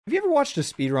Have you ever watched a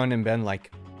speedrun and been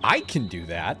like, I can do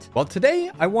that? Well, today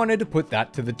I wanted to put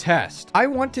that to the test. I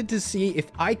wanted to see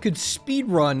if I could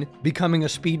speedrun becoming a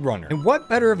speedrunner. And what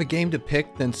better of a game to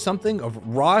pick than something of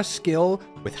raw skill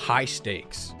with high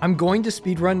stakes? I'm going to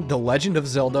speedrun The Legend of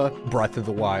Zelda Breath of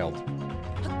the Wild.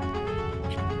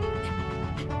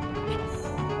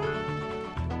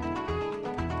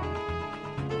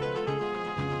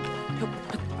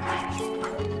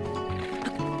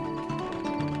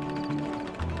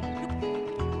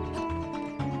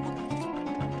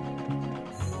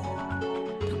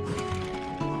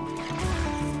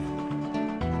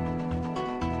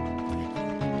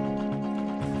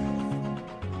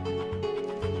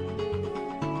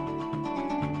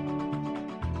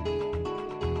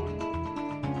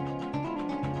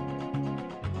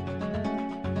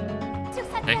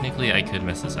 Technically, I could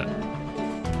mess this up.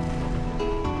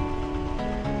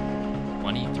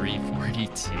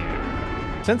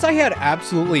 2342. Since I had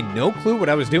absolutely no clue what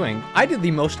I was doing, I did the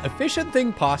most efficient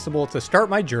thing possible to start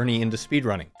my journey into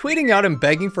speedrunning. Tweeting out and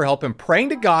begging for help and praying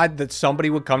to God that somebody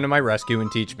would come to my rescue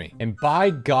and teach me. And by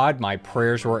God, my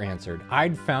prayers were answered.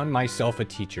 I'd found myself a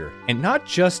teacher. And not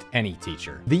just any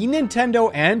teacher. The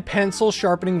Nintendo and pencil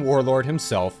sharpening warlord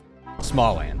himself,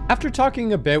 Smalland. After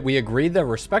talking a bit, we agreed that a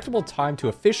respectable time to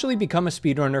officially become a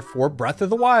speedrunner for Breath of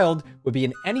the Wild would be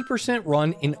an any %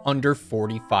 run in under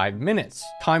 45 minutes.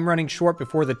 Time running short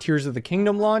before the Tears of the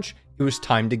Kingdom launch, it was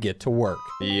time to get to work.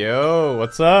 Yo,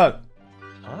 what's up?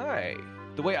 Hi.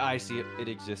 The way I see it, it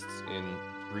exists in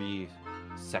 3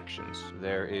 sections.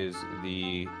 There is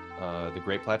the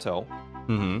Great Plateau.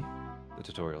 Mm-hmm. The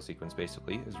tutorial sequence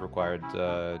basically is required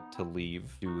to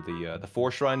leave, do the 4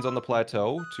 shrines on the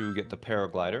plateau to get the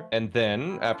paraglider, and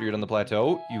then after you're done the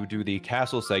plateau, you do the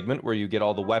castle segment where you get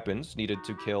all the weapons needed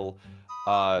to kill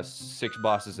 6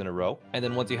 bosses in a row, and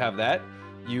then once you have that,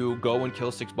 you go and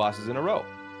kill 6 bosses in a row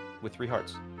with 3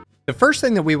 hearts. The first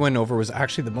thing that we went over was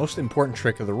actually the most important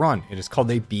trick of the run. It is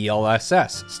called a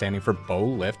BLSS, standing for Bow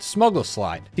Lift Smuggle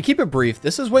Slide. To keep it brief,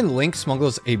 this is when Link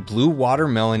smuggles a blue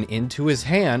watermelon into his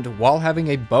hand while having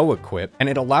a bow equipped, and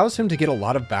it allows him to get a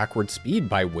lot of backward speed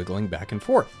by wiggling back and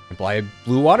forth. And by a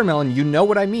blue watermelon, you know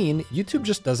what I mean. YouTube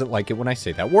just doesn't like it when I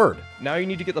say that word. Now you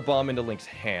need to get the bomb into Link's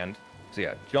hand. So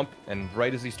yeah, jump, and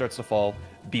right as he starts to fall,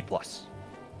 B+.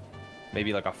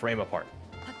 Maybe like a frame apart.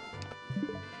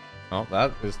 Oh,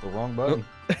 that is the wrong button.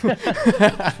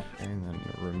 And then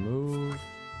remove.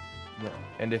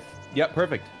 And yep,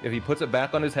 perfect. If he puts it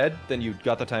back on his head, then you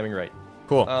got the timing right.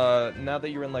 Cool. Now that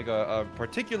you're in like a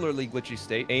particularly glitchy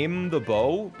state, aim the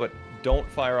bow, but don't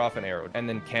fire off an arrow, and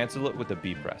then cancel it with the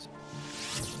B press.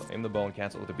 So aim the bow and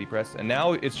cancel it with the B press, and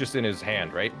now it's just in his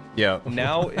hand, right? Yeah.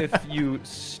 Now, if you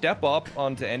step up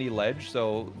onto any ledge,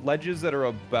 so ledges that are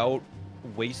about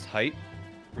waist height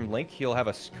from Link, he'll have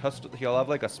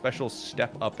like a special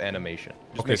step up animation.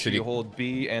 Just make sure you hold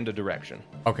B and a direction.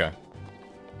 Okay.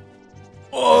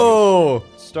 Oh!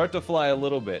 Start to fly a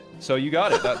little bit. So you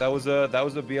got it. That was a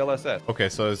BLSS. Okay,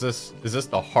 so is this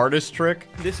the hardest trick?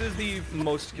 This is the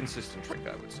most consistent trick,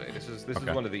 I would say. This is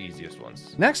one of the easiest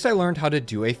ones. Next, I learned how to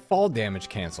do a fall damage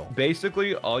cancel.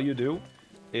 Basically, all you do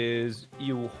is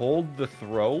you hold the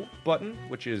throw button,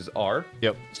 which is R.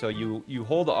 Yep. So you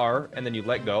hold R and then you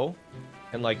let go.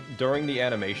 And like during the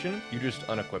animation, you just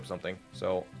unequip something.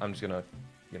 So I'm just gonna,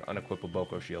 unequip a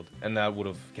Boko shield, and that would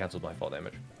have canceled my fall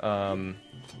damage. Yeah,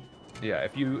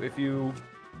 if you. All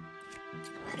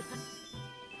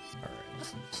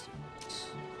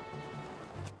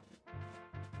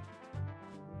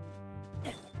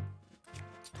right.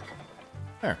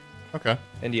 There. Okay.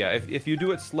 And yeah, if you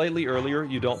do it slightly earlier,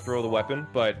 you don't throw the weapon,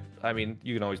 but I mean,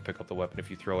 you can always pick up the weapon if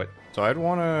you throw it. So I'd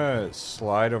want to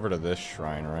slide over to this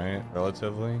shrine, right?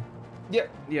 Relatively. Yeah,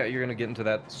 you're gonna get into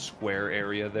that square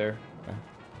area there. Okay.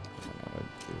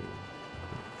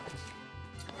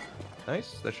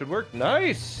 Nice, that should work.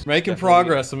 Nice. Making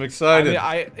progress. I'm excited.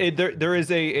 I mean, there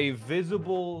is a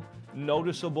visible,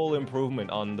 noticeable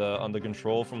improvement on the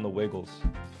control from the wiggles.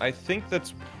 I think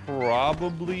that's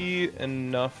probably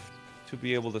enough to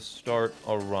be able to start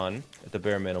a run at the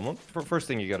bare minimum. First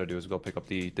thing you got to do is go pick up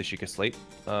the Sheikah Slate.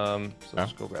 So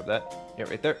just go grab that. Yeah,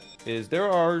 right there. There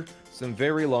are some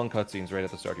very long cutscenes right at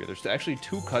the start here. There's actually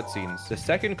 2 cutscenes. The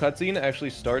second cutscene actually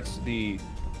starts the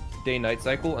day-night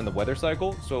cycle and the weather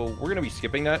cycle, so we're gonna be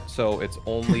skipping that, so it's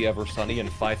only ever sunny and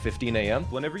 5:15 a.m.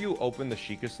 Whenever you open the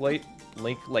Sheikah Slate,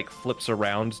 Link like flips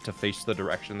around to face the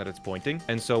direction that it's pointing,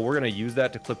 and so we're gonna use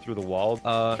that to clip through the wall.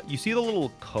 You see the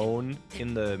little cone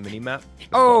in the mini-map?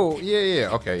 Oh, yeah.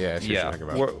 Okay, yeah. Yeah,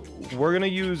 we're gonna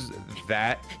use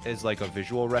that as like a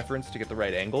visual reference to get the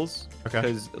right angles. Okay.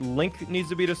 Because Link needs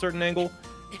to be at a certain angle,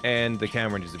 and the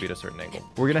camera needs to be at a certain angle.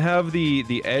 We're gonna have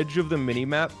the edge of the mini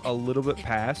map a little bit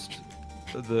past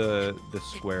the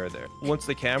square there. Once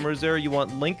the camera's there, you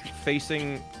want Link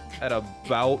facing at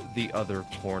about the other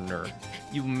corner.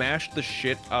 You mash the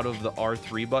shit out of the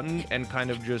R3 button and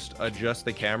kind of just adjust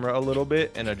the camera a little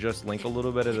bit and adjust Link a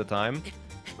little bit at a time.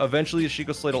 Eventually, the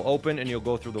Sheikah Slate will open and you'll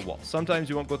go through the wall. Sometimes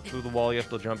you won't go through the wall, you have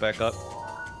to jump back up.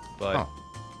 But... Oh.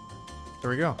 There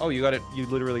we go. Oh, you got it. You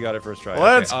literally got it first try.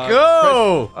 Let's okay.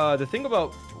 go! Chris, the thing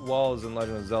about walls in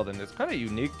Legend of Zelda, and it's kind of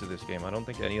unique to this game. I don't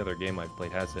think any other game I've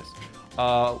played has this.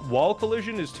 Wall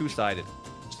collision is two-sided.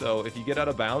 So if you get out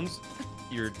of bounds,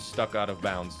 you're stuck out of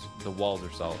bounds. The walls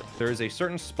are solid. There is a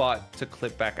certain spot to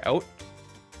clip back out.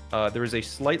 There is a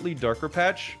slightly darker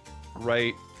patch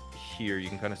right here. You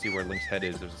can kind of see where Link's head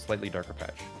is. There's a slightly darker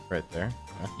patch. Right there.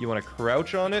 Yeah. You want to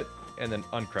crouch on it and then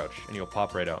uncrouch, and you'll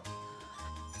pop right out.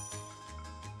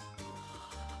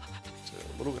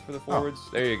 A little bit further forwards. Oh.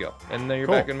 There you go. And then you're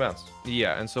back in bounds.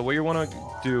 Yeah, and so what you want to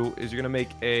do is you're going to make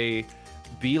a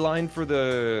beeline for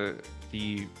the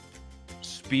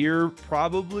spear,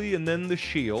 probably, and then the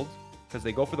shield, because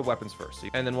they go for the weapons first.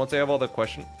 And then once they have all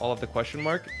of the question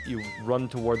mark, you run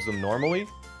towards them normally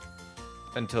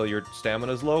until your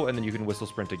stamina's low, and then you can whistle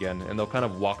sprint again, and they'll kind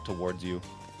of walk towards you.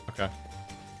 Okay.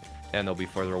 And they'll be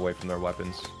further away from their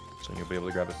weapons. So you'll be able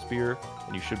to grab a spear,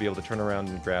 and you should be able to turn around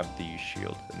and grab the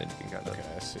shield, and then you can kind of... Okay,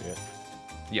 I see it.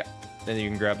 Yeah. Then you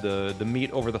can grab the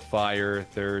meat over the fire.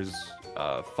 There's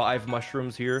 5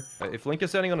 mushrooms here. If Link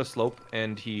is standing on a slope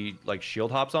and he, like,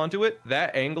 shield hops onto it,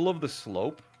 that angle of the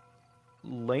slope,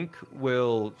 Link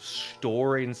will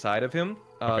store inside of him.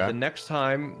 Okay. The next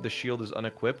time the shield is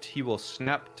unequipped, he will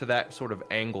snap to that sort of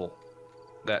angle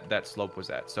that slope was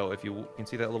at. So if you can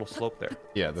see that little slope there.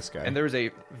 Yeah, this guy. And there's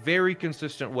a very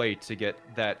consistent way to get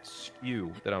that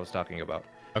skew that I was talking about.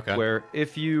 Okay. Where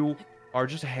if you are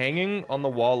just hanging on the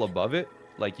wall above it,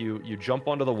 like you jump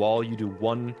onto the wall, you do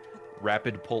 1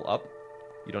 rapid pull up.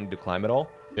 You don't need to climb at all.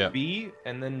 Yeah. B,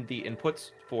 and then the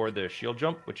inputs for the shield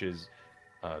jump, which is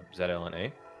Z, L, and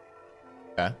A.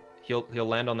 Okay. He'll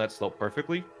land on that slope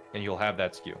perfectly, and you'll have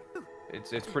that skew.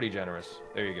 It's pretty generous.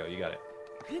 There you go. You got it.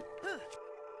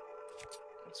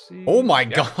 See. Oh my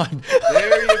god.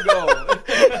 There you go.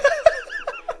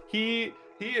 he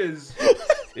is.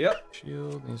 Yep.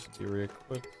 Shield needs to be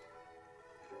re-equipped.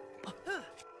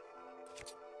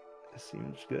 This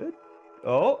seems good.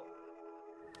 Oh.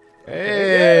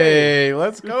 Hey,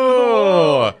 let's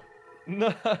go.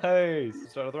 Nice.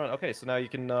 Start of the run. Okay, so now you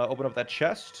can open up that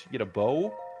chest, get a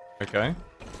bow. Okay.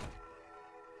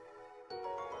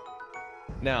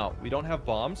 Now, we don't have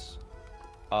bombs,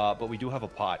 but we do have a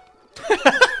pot.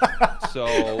 So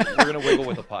we're gonna wiggle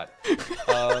with a pot,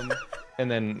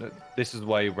 and then this is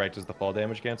why right does the fall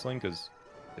damage canceling, because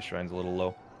the shrine's a little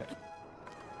low.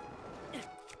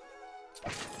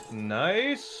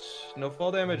 Nice, no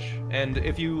fall damage. And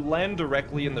if you land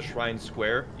directly in the shrine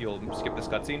square, you'll skip this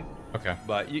cutscene. Okay.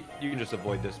 But you can just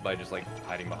avoid this by just like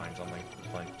hiding behind something. It's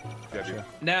fine. Gotcha.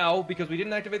 Now, because we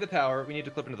didn't activate the tower, we need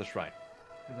to clip into the shrine.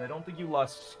 Because I don't think you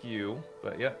lost skew,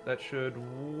 but yeah, that should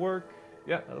work.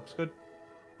 Yeah, that looks good.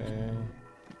 Okay.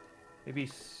 Maybe,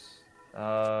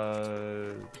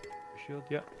 shield,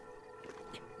 yeah.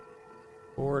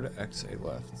 Forward XA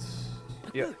left.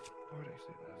 Yeah. Forward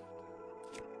XA left.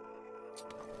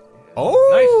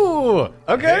 Oh!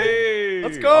 Nice. Okay. Hey,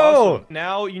 let's go. Awesome.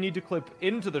 Now you need to clip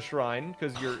into the shrine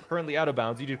because you're currently out of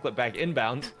bounds. You need to clip back in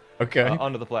bounds. Okay.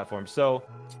 Onto the platform. So.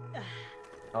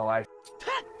 Oh,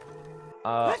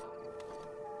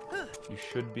 you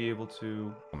should be able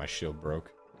to. Oh, my shield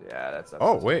broke. Yeah, that's.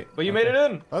 Oh wait. But you made it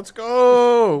in. Let's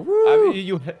go. Woo. I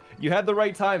mean, you had the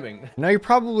right timing. Now you're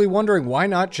probably wondering why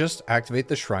not just activate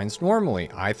the shrines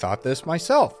normally. I thought this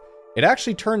myself. It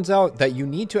actually turns out that you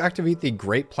need to activate the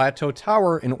Great Plateau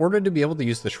Tower in order to be able to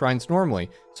use the shrines normally.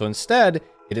 So instead,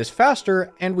 it is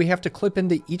faster, and we have to clip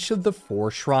into each of the 4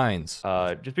 shrines.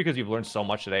 Just because you've learned so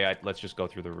much today, let's just go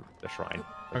through the shrine.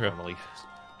 Like normally,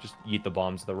 just yeet the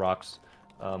bombs to the rocks.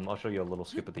 I'll show you a little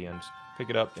skip at the end. Pick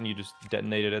it up, and you just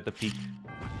detonate it at the peak.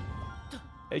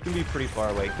 It can be pretty far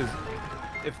away, because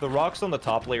if the rocks on the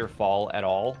top layer fall at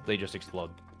all, they just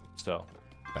explode. So,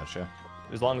 Gotcha.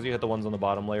 As long as you hit the ones on the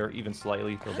bottom layer, even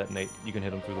slightly, they'll detonate. You can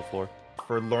hit them through the floor.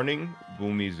 For learning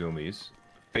Boomy Zoomies,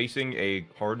 facing a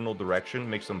cardinal direction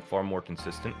makes them far more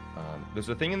consistent. There's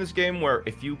a thing in this game where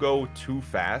if you go too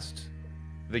fast,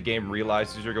 the game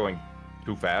realizes you're going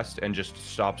too fast and just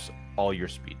stops all your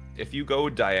speed. If you go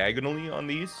diagonally on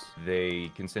these,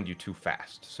 they can send you too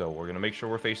fast. So we're going to make sure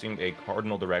we're facing a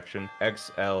cardinal direction.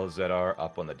 X, L, Z, R,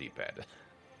 up on the D-pad.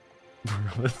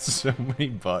 That's so many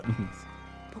buttons.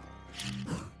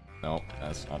 Nope,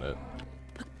 that's not it.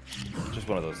 Just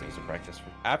one of those things to practice.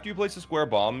 After you place the square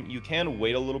bomb, you can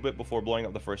wait a little bit before blowing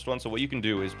up the first one. So what you can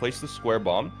do is place the square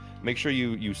bomb. Make sure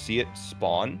you see it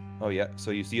spawn. Oh yeah,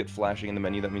 so you see it flashing in the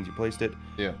menu. That means you placed it.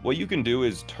 Yeah. What you can do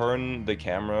is turn the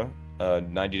camera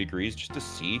 90 degrees just to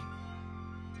see,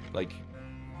 like,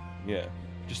 yeah,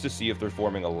 just to see if they're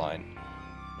forming a line.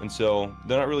 And so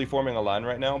they're not really forming a line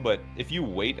right now, but if you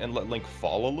wait and let Link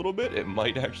fall a little bit, it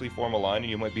might actually form a line, and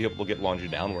you might be able to get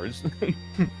launched downwards.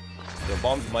 The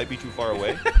bombs might be too far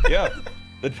away. Yeah,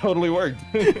 that totally worked.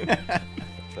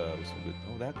 Oh,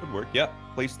 that could work. Yeah,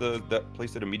 place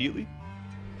it immediately.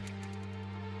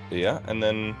 Yeah, and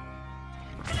then.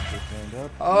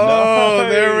 Oh,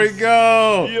 nice. There we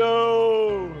go.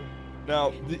 Yo.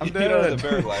 Now, you don't have the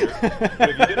paraglider. But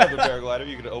if you did have the paraglider,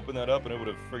 you could open that up, and it would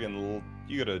have friggin'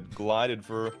 you could have glided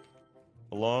for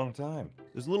a long time.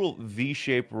 There's a little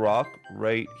V-shaped rock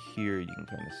right here. You can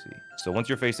kind of see. So once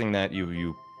you're facing that,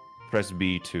 you press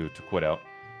B to quit out,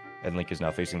 and Link is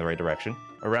now facing the right direction.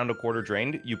 Around a quarter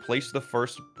drained, you place the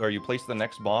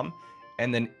next bomb,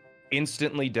 and then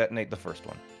instantly detonate the first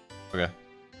one. Okay.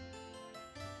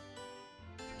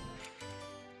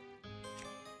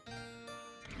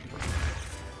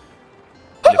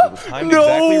 And if it was timed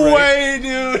exactly right, way,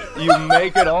 dude! You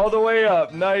make it all the way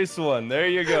up. Nice one. There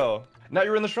you go. Now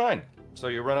you're in the shrine. So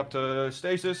you run up to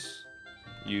stasis.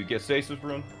 You get stasis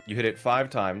rune. You hit it 5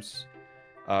 times.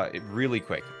 Really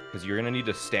quick, because you're gonna need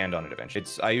to stand on it eventually.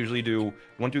 I usually do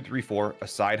 1, 2, 3, 4, a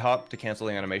side hop to cancel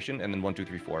the animation, and then 1, 2,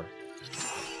 3, 4.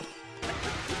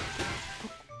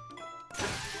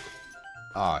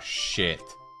 Oh shit.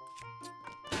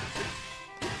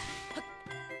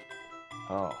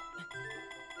 Oh.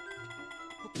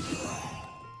 2, 3,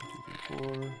 4.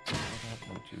 1,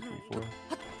 2, 3, 4.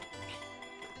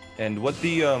 And what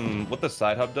the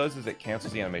side hop does is it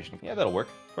cancels the animation. Yeah, that'll work.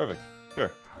 Perfect.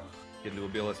 Sure. Get into a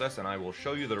BLSS, and I will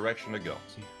show you the direction to go.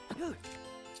 See?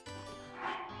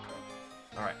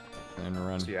 All right. And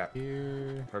run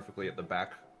here. Perfectly at the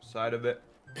back side of it.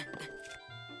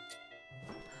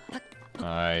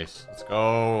 Nice. Let's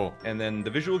go. And then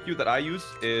the visual cue that I use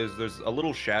is there's a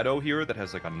little shadow here that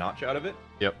has like a notch out of it.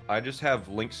 Yep. I just have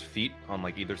Link's feet on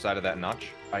like either side of that notch.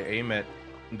 I aim at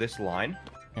this line.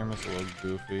 Camera's a little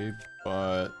goofy,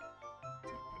 but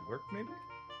could work maybe.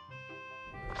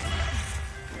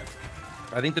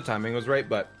 I think the timing was right,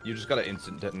 but you just gotta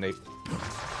instant detonate.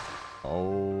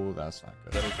 Oh, that's not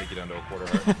good. That'll take you down to a quarter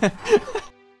heart.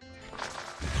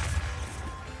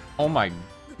 Oh my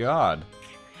god.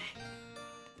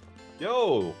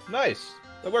 Yo, nice.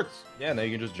 That works. Yeah, now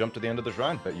you can just jump to the end of the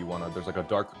shrine. But there's like a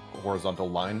dark horizontal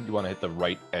line. You wanna hit the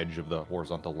right edge of the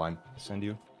horizontal line. Send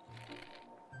you.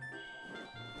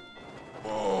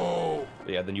 Whoa.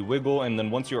 But yeah, then you wiggle, and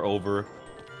then once you're over,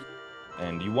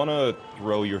 and you want to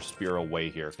throw your spear away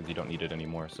here because you don't need it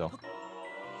anymore, so.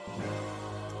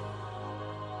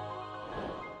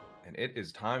 And it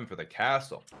is time for the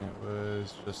castle. It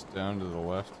was just down to the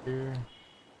left here.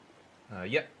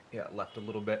 Yeah, left a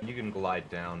little bit. You can glide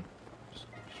down. Just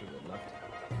shoot it left.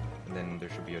 And then there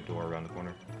should be a door around the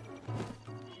corner.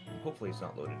 Hopefully it's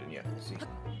not loaded in yet. We'll see.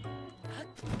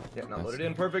 Yeah, not loaded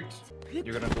in. Perfect.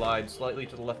 You're gonna glide slightly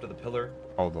to the left of the pillar.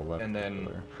 Oh, the left. And then.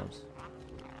 Pillar. Oops.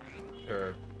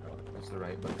 Or that's the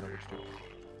right, but no, which two.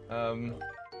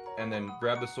 And then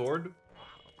grab the sword.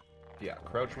 Yeah,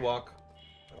 crouch walk.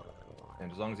 And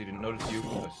as long as he didn't notice you,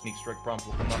 a sneak strike prompt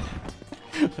will come up.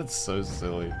 That's so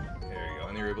silly. There you go,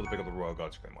 and you're able to pick up the Royal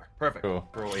God's Claymore. Perfect. Cool.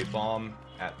 Throw a bomb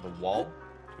at the wall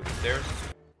to the stairs.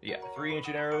 Yeah, 3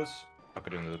 ancient arrows. Tuck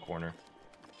it into the corner.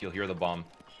 You'll hear the bomb.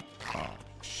 Oh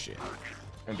shit.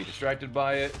 And be distracted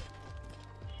by it.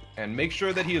 And make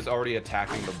sure that he is already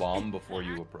attacking the bomb before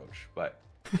you approach, but...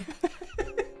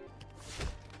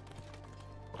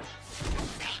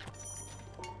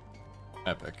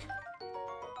 Epic.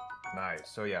 Nice.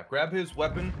 So yeah, grab his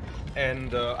weapon,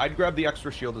 and I'd grab the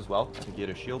extra shield as well. I think he had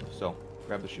a shield, so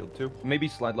grab the shield too. Maybe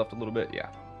slide left a little bit, yeah.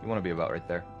 You want to be about right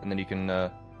there. And then you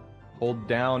can hold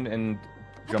down and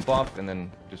jump off, and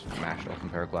then just mash open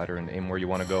paraglider and aim where you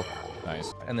want to go.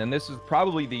 Nice. And then this is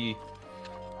probably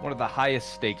one of the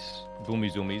highest stakes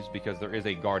Boomy Zoomies, because there is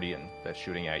a guardian that's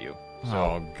shooting at you. So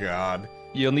oh god.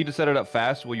 You'll need to set it up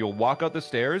fast. Well, you'll walk out the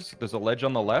stairs. There's a ledge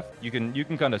on the left. You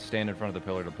can kind of stand in front of the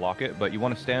pillar to block it, but you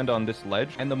want to stand on this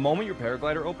ledge. And the moment your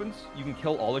paraglider opens, you can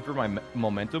kill all of your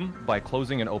momentum by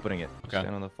closing and opening it. Okay.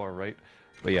 Stand on the far right.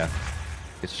 But yeah,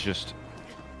 it's just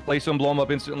place them, blow them up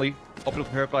instantly. Open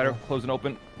up the paraglider, close and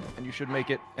open, and you should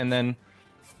make it. And then,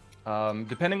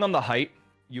 depending on the height,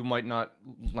 you might not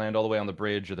land all the way on the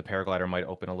bridge, or the paraglider might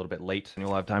open a little bit late, and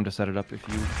you'll have time to set it up if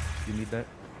you need that.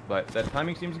 But that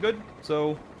timing seems good,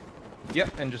 so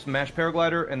Yep, and just mash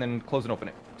paraglider and then close and open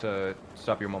it to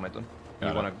stop your momentum.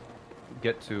 You want to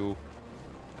get to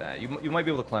that. You might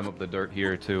be able to climb up the dirt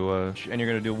here to, and you're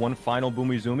going to do one final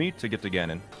boomy zoomy to get to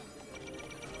Ganon.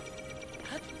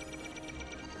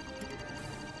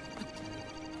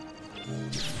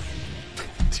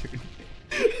 Dude,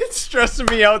 it's stressing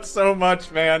me out so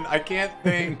much, man. I can't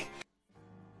think.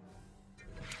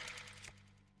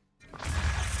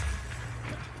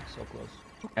 So close.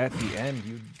 At the end,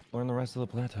 you learn the rest of the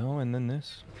plateau, and then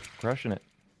this. Crushing it.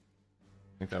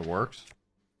 Think that works?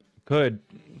 Good.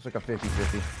 It's like a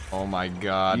 50-50. Oh my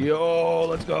god. Yo,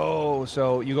 let's go.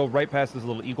 So you go right past this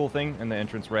little eagle thing, and the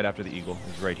entrance right after the eagle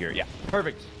is right here. Yeah,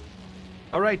 perfect.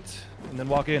 All right, and then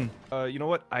walk in. You know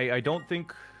what? I don't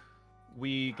think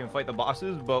we can fight the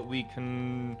bosses, but we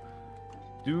can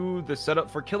do the setup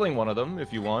for killing one of them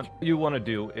if you want. What you want to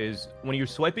do is, when you're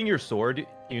swiping your sword,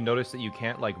 you notice that you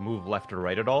can't like move left or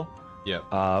right at all. Yeah.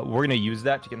 We're gonna use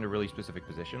that to get in a really specific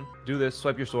position. Do this,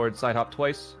 swipe your sword, side hop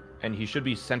twice, and he should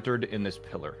be centered in this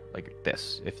pillar, like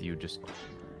this. If you just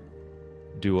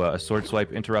do a sword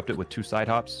swipe, interrupt it with 2 side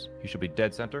hops, you should be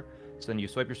dead center. So then you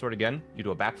swipe your sword again, you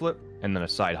do a backflip, and then a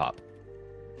side hop.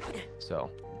 So.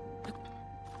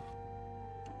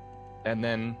 And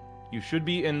then you should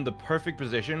be in the perfect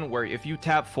position where if you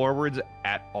tap forwards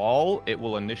at all, it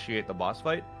will initiate the boss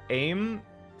fight. Aim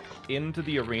into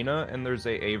the arena, and there's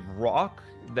a rock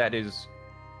that is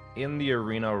in the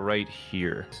arena right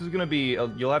here. This is going to be,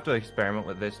 you'll have to experiment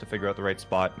with this to figure out the right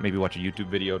spot, maybe watch a YouTube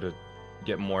video to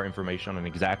get more information on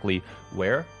exactly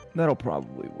where. That'll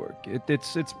probably work.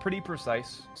 It's pretty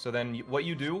precise. So then what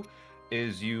you do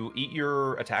is you eat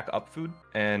your attack up food,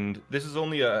 and this is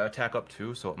only a attack up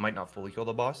 2, so it might not fully kill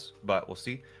the boss, but we'll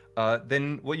see.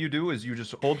 Then what you do is you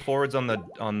just hold forwards on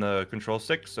the control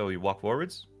stick, so you walk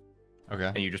forwards. Okay.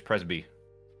 And you just press B.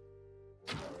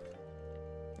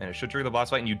 And it should trigger the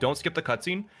boss fight, and you don't skip the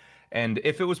cutscene. And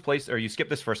if it was placed, or you skip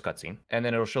this first cutscene, and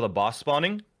then it'll show the boss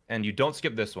spawning, and you don't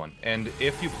skip this one. And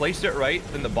if you placed it right,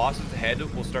 then the boss's head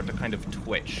will start to kind of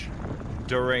twitch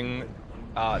during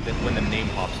when the name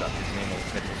pops up. His name will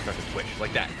start to twitch,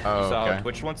 like that. Oh, you saw okay. how it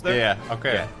twitched once there? Yeah,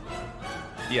 okay.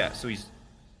 Yeah, so he's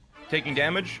taking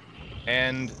damage,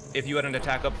 and if you had an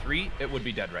attack up 3, it would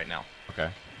be dead right now. Okay.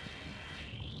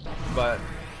 But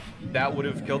that would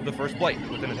have killed the first blight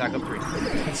with an attack up 3.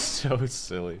 That's so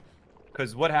silly.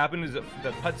 Because what happened is that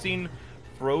the cutscene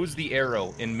froze the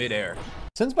arrow in midair.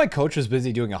 Since my coach was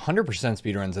busy doing 100%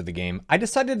 speedruns of the game, I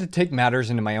decided to take matters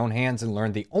into my own hands and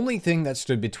learn the only thing that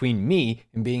stood between me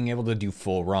and being able to do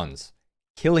full runs.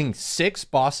 Killing 6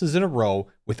 bosses in a row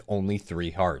with only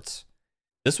 3 hearts.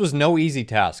 This was no easy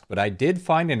task, but I did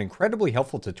find an incredibly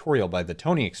helpful tutorial by the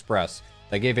Tony Express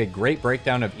that gave a great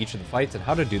breakdown of each of the fights and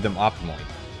how to do them optimally.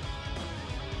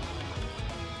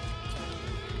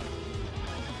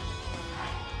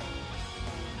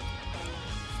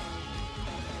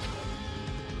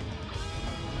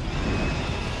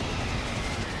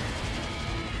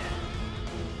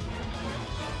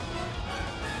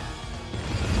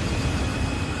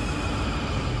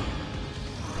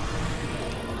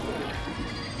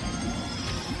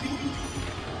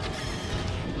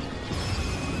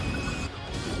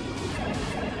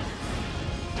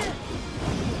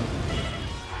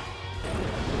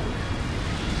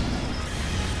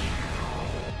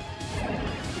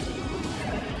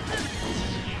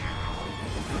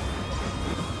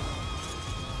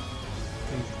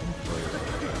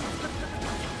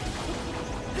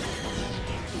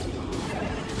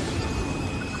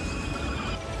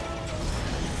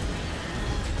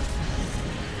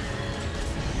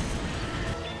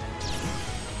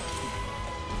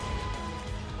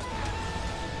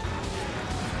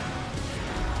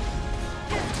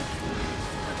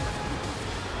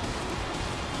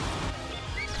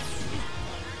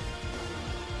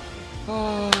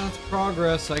 Oh, that's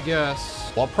progress, I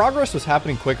guess. While progress was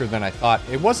happening quicker than I thought,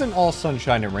 it wasn't all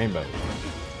sunshine and rainbows.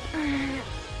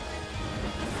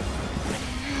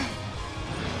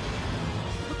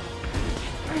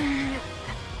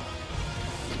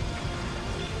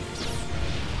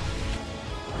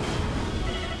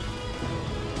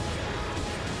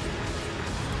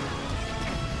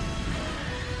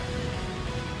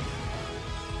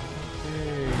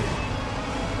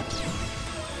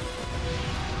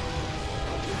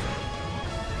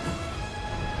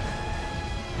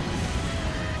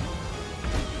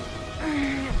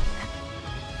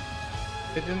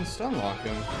 It didn't stun lock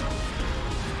him.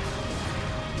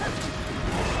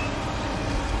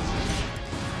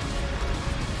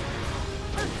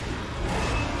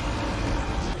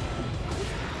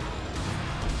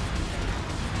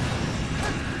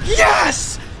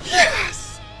 Yes!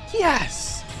 Yes!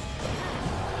 Yes!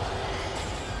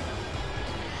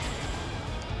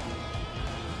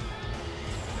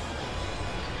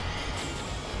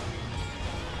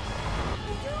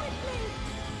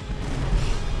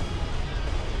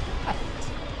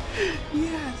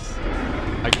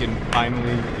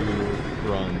 finally do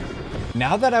runs.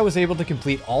 Now that I was able to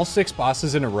complete all 6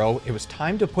 bosses in a row, it was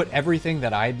time to put everything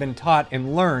that I had been taught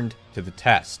and learned to the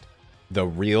test. The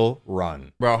real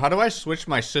run. Bro, how do I switch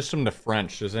my system to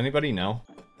French? Does anybody know?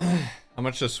 How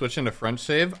much does switching to French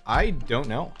save? I don't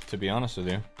know, to be honest with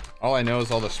you. All I know is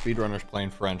all the speedrunners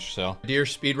playing French, so. Dear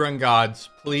speedrun gods,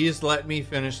 please let me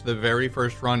finish the very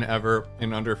first run ever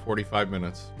in under 45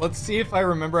 minutes. Let's see if I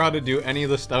remember how to do any of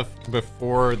the stuff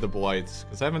before the blights,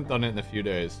 because I haven't done it in a few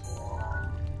days.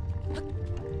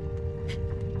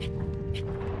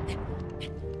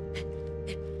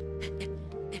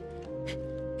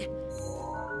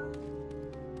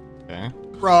 Okay.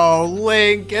 Bro,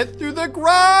 Link, get through the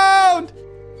ground!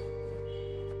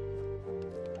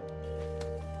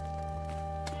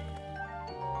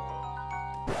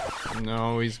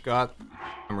 No, he's got...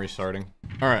 I'm restarting.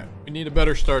 Alright, we need a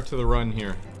better start to the run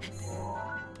here.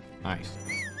 Nice.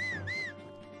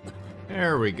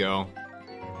 There we go.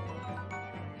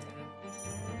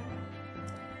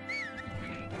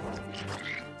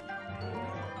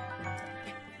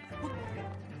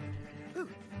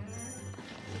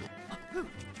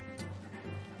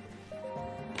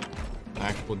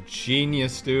 Actual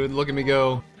genius, dude. Look at me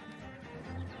go.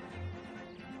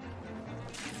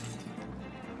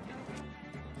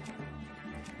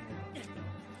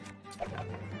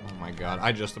 Oh my god,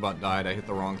 I just about died. I hit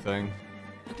the wrong thing.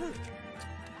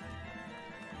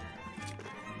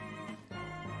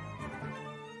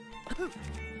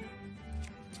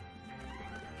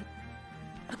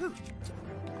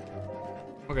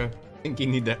 Okay. I think you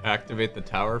need to activate the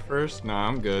tower first. Nah,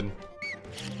 I'm good.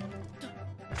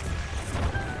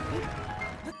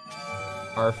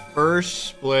 Our first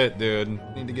split, dude.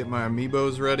 Need to get my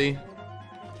amiibos ready.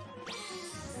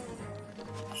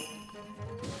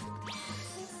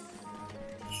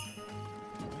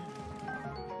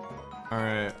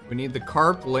 Alright, we need the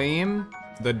Carp Lame,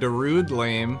 the Darude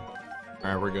Lame.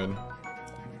 Alright, we're good.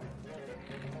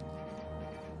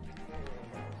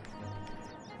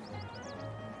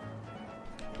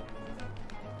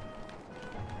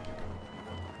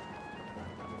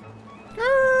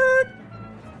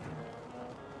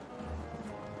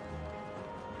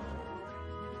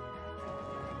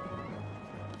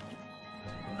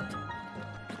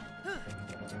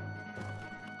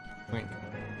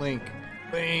 Link,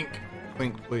 Link,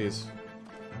 Link, please.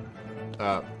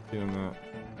 Stop doing that.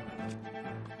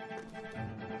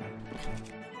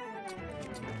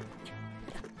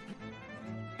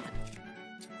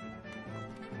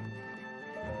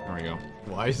 There we go.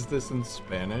 Why is this in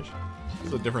Spanish? This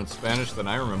is a different Spanish than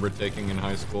I remember taking in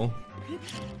high school.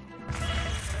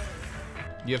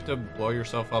 You have to blow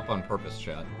yourself up on purpose,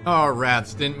 chat. Oh,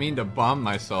 rats. Didn't mean to bomb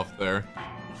myself there.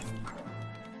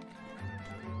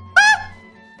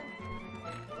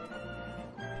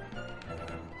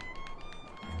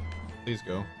 Please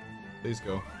go. Please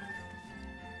go.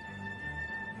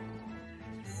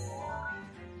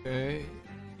 Okay.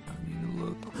 I need to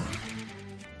look.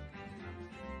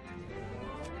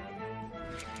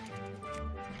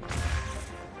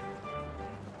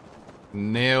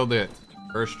 Nailed it.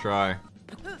 First try.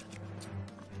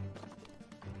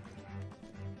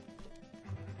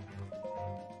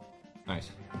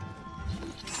 Nice.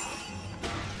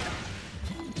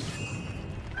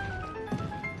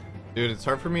 Dude, it's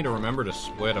hard for me to remember to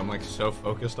split. I'm like so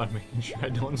focused on making sure I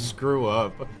don't screw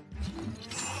up.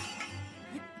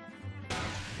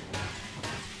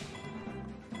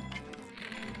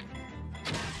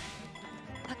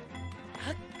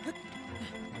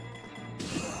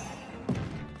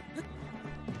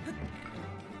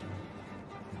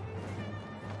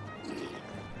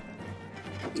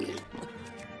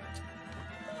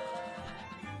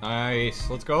 Nice,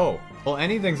 let's go. Well,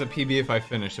 anything's a PB if I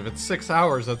finish. If it's 6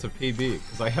 hours, that's a PB,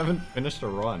 because I haven't finished a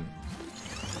run.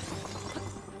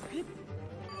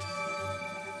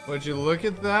 Would you look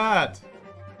at that?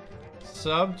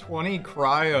 Sub 20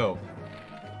 cryo.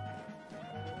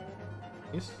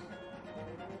 Nice.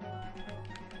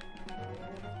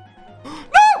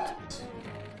 No!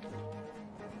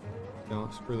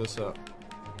 Don't screw this up.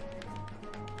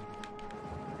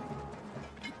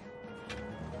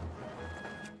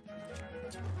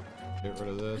 Get rid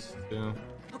of this, too.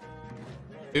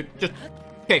 Dude, just...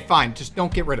 Okay, fine. Just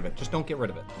don't get rid of it. Just don't get rid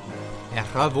of it.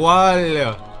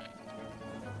 Voilà.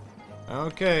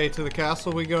 Okay, to the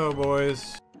castle we go,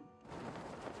 boys.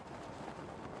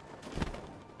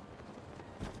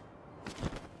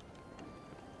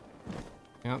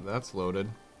 Yep, that's loaded.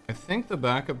 I think the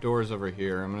backup door is over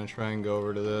here. I'm gonna try and go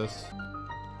over to this.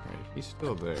 Alright, he's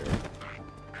still there.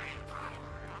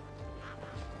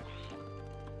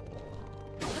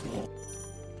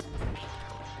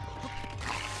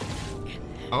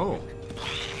 Oh.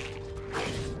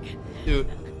 Dude.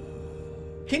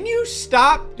 Can you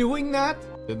stop doing that?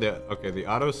 Okay, the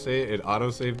autosave, it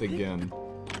autosaved again.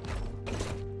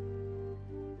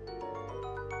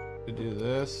 To do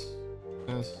this,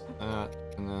 that,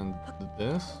 and then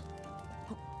this.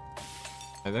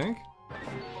 I think.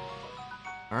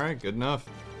 Alright, good enough.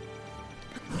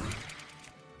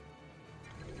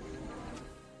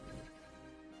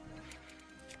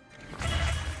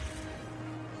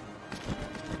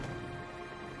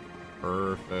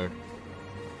 Perfect.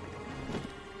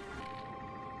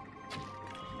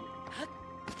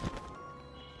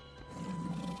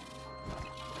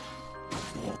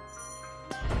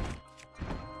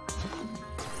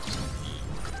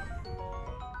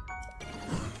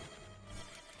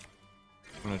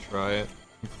 I'm gonna try it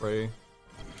and pray.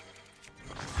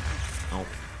 Nope.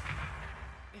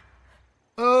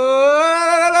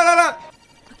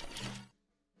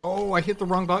 Oh, I hit the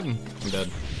wrong button. I'm dead.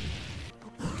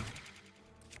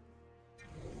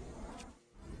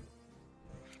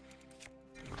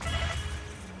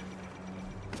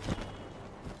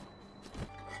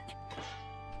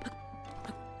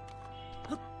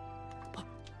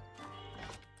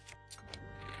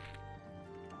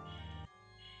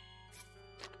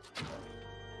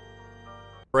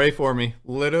 Pray for me.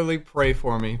 Literally pray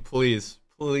for me. Please.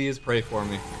 Please pray for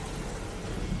me.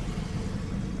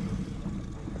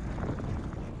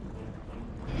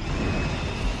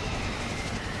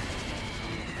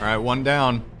 Alright, one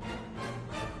down.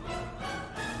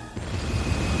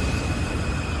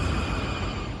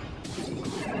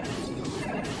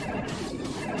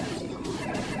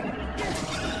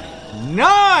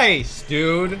 Nice,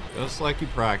 dude! Just like you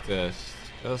practiced.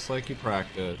 Just like you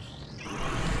practiced.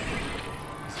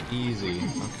 It's easy.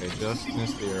 Okay, just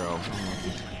missed the arrow.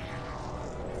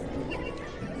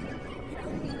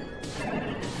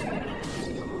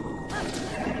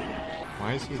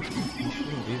 Why is he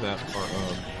shouldn't be that far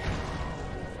up?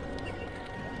 Okay,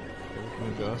 we can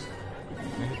adjust.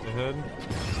 Can I hit the head?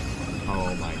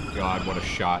 Oh my god, what a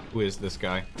shot. Who is this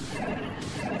guy?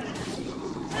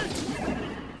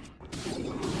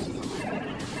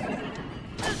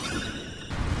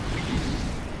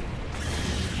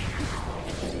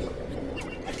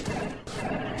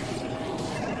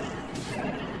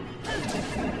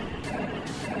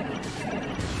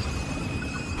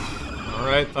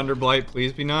 Alright, Thunderblight,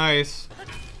 please be nice.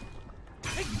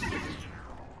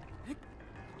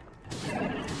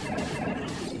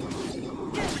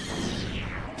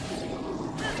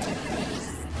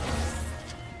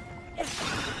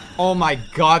 Oh my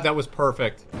god, that was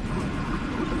perfect.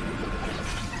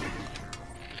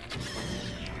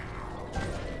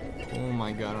 Oh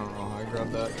my god, I don't know how I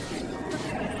grabbed that.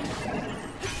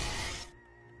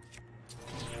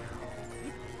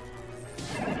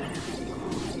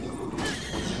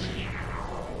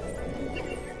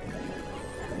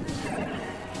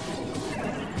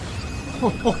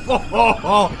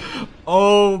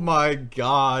 Oh my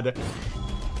god.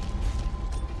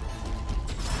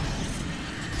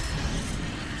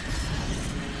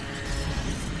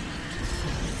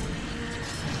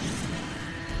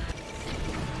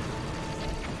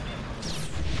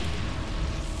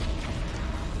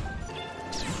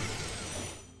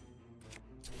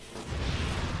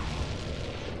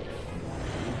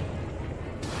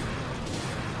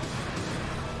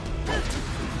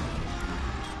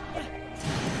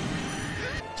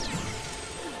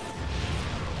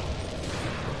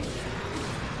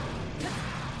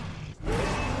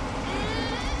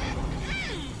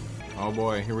 Oh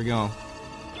boy, here we go.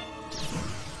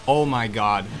 Oh my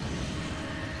god.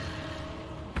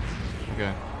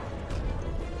 Okay.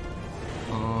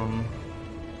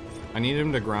 I need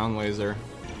him to ground laser.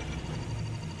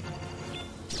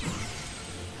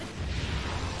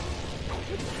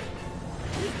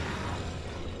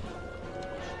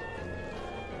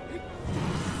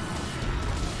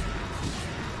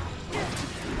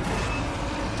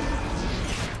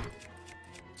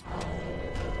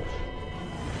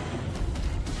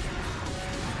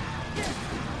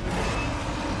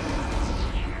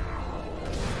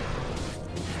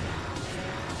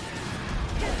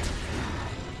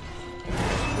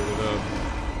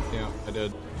 I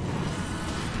did.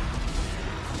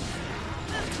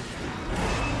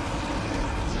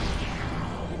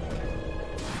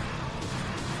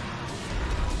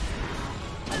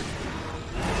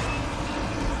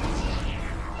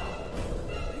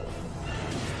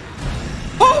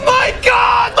 Oh my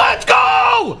god, let's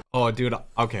go! Oh, dude,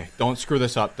 okay, don't screw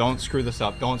this up. Don't screw this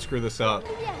up. Don't screw this up.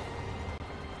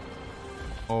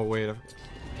 Oh, wait.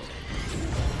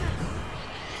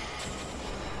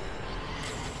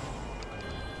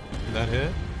 Did that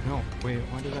hit? No, wait,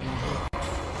 why did that not hit?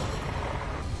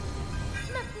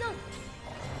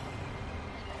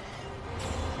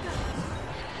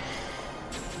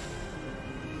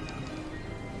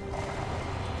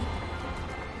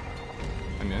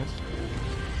 I missed.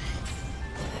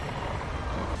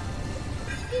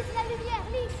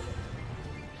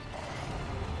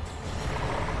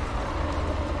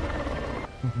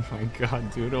 Oh my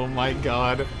god, dude. Oh my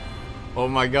god. Oh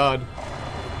my god.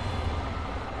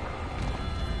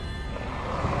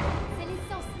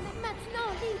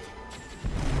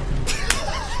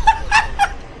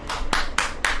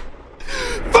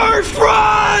 First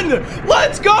run!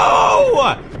 Let's go!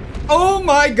 Oh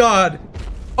my god.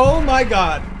 Oh my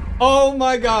god. Oh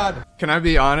my god. Can I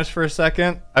be honest for a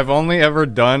second? I've only ever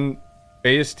done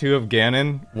Phase 2 of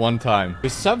Ganon one time.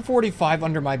 With sub 45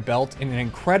 under my belt and an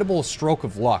incredible stroke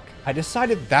of luck, I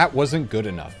decided that wasn't good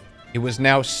enough. It was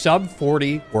now sub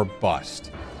 40 or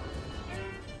bust.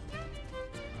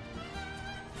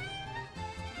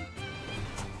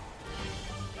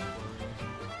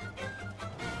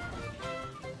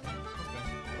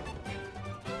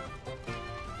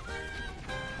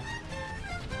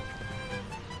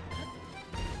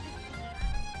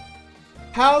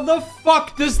 How the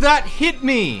fuck does that hit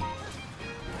me?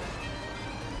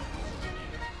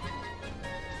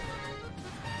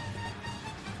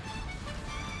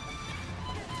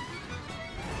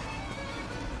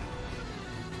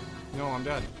 No, I'm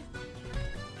dead.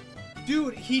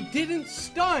 Dude, he didn't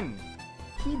stun.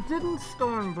 He didn't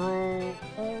stun, bro.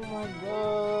 Oh my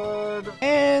god.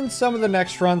 And some of the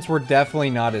next runs were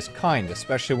definitely not as kind,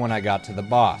 especially when I got to the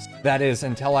boss. That is,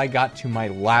 until I got to my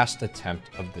last attempt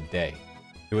of the day.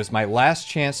 It was my last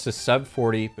chance to sub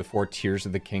 40 before Tears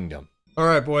of the Kingdom.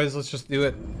 Alright boys, let's just do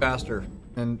it faster.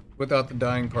 And without the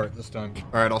dying part this time.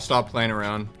 Alright, I'll stop playing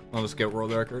around. I'll just get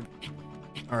world record.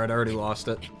 Alright, I already lost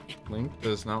it. Link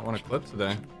does not want to clip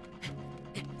today.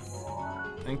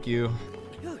 Thank you.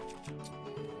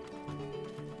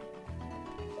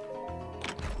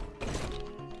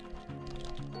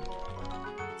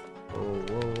 Whoa,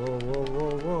 whoa, whoa, whoa,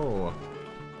 whoa, whoa.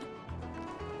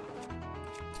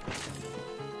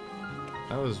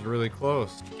 That was really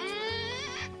close.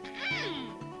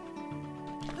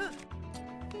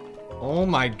 Oh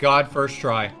my god, first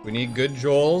try. We need good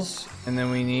Joels, and then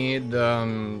we need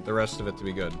the rest of it to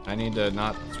be good. I need to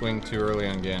not swing too early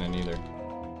on Ganon either.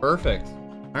 Perfect.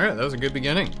 Alright, that was a good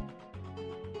beginning.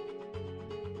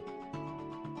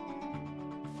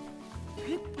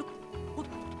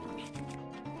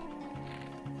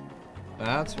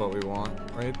 That's what we want,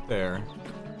 right there.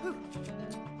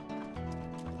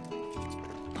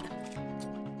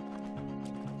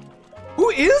 Who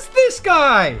is this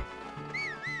guy?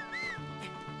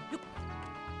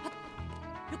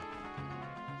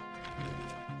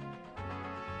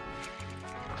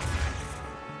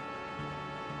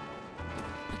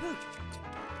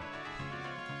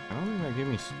 I don't think that gave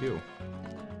me skill.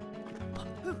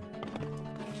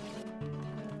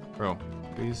 Bro,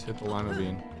 please hit the lima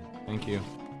bean. Thank you.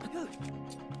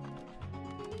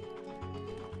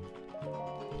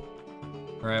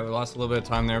 Alright, we lost a little bit of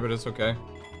time there, but it's okay.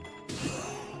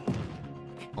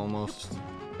 Almost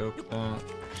choked that.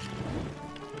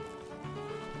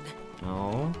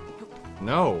 No.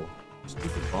 No!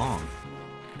 Stupid bomb.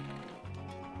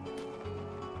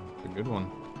 It's a good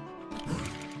one.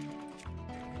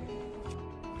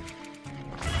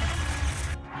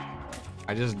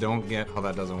 I just don't get how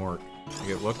that doesn't work. Like,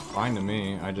 it looked fine to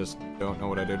me, I just don't know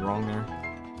what I did wrong there.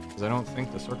 Because I don't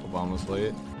think the circle bomb was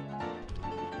late.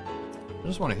 I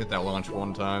just want to hit that launch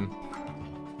one time.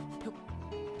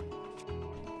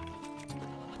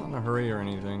 Not in a hurry or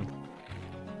anything.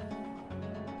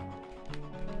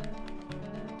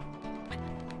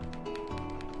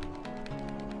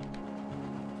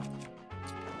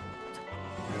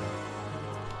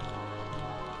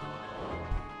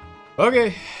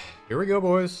 Okay, here we go,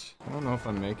 boys. I don't know if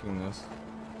I'm making this.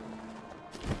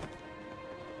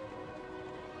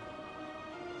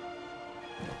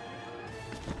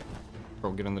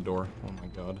 Bro, get in the door. Oh my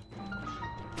god.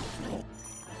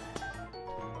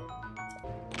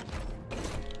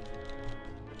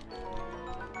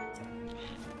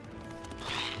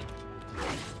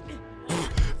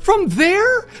 From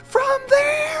there? From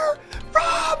there?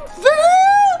 From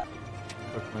there?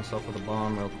 Took myself with a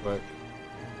bomb real quick.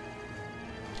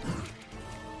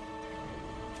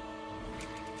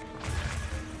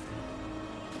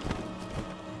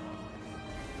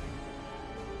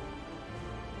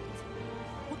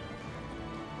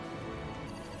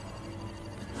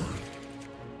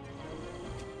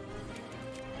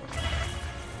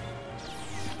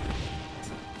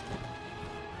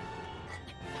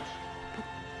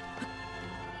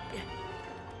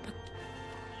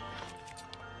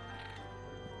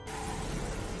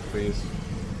 please.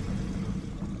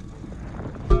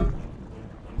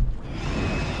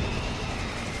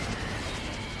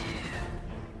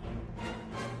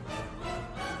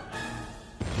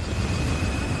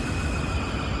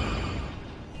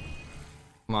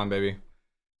 Come on, baby.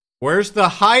 Where's the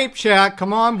hype, chat?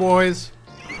 Come on, boys.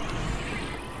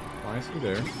 Why is he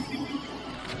there?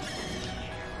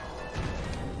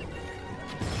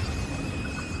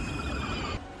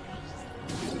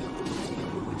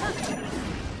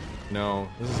 No,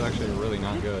 this is actually really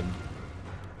not good.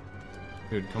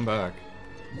 Dude, come back.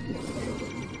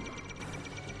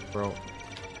 Bro.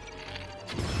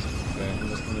 Okay, I'm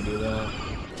just gonna do that.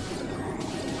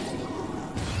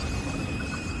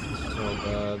 So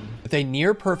bad. With a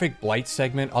near perfect blight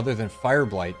segment other than Fire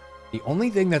Blight, the only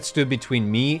thing that stood between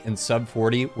me and sub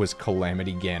 40 was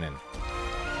Calamity Ganon.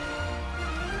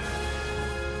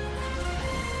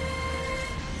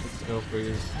 Let's go,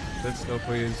 please. Let's go,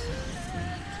 please.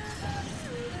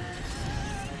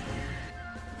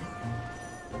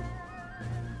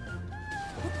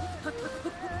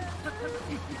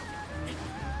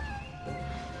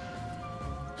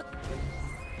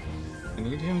 I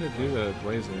need him to do the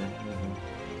laser.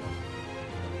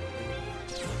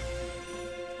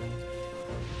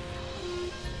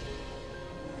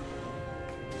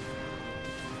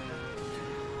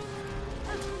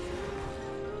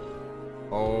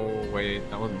 Oh, wait,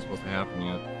 that wasn't supposed to happen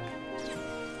yet.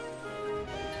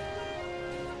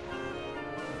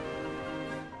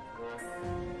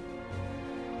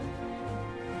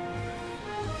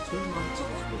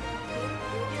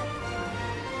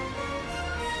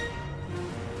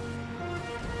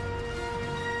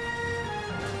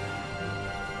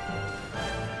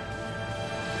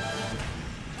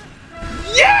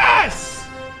 Yes!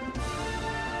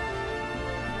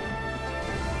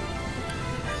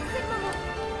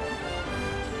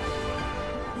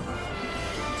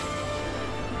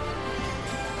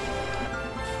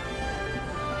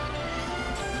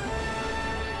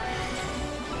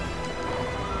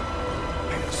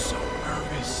 I'm so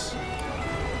nervous.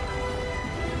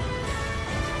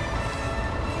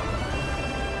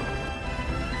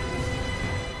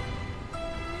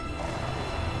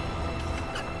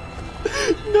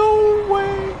 No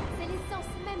way! C'est l'essence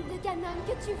même de Ganon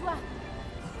que tu vois.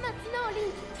 Maintenant,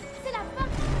 Link, c'est la fin.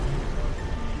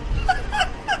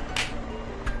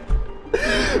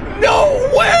 No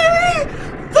way!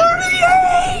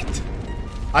 38!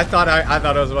 I thought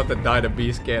I was about to die to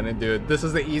Beast Cannon, dude. This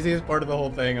is the easiest part of the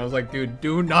whole thing. I was like, dude,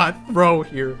 do not throw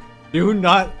here. Do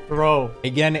not throw.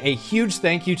 Again, a huge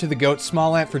thank you to the GOAT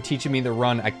Smallant for teaching me the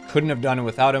run. I couldn't have done it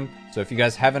without him. So if you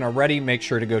guys haven't already, make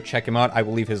sure to go check him out. I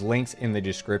will leave his links in the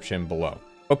description below.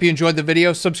 Hope you enjoyed the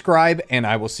video, subscribe, and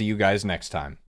I will see you guys next time.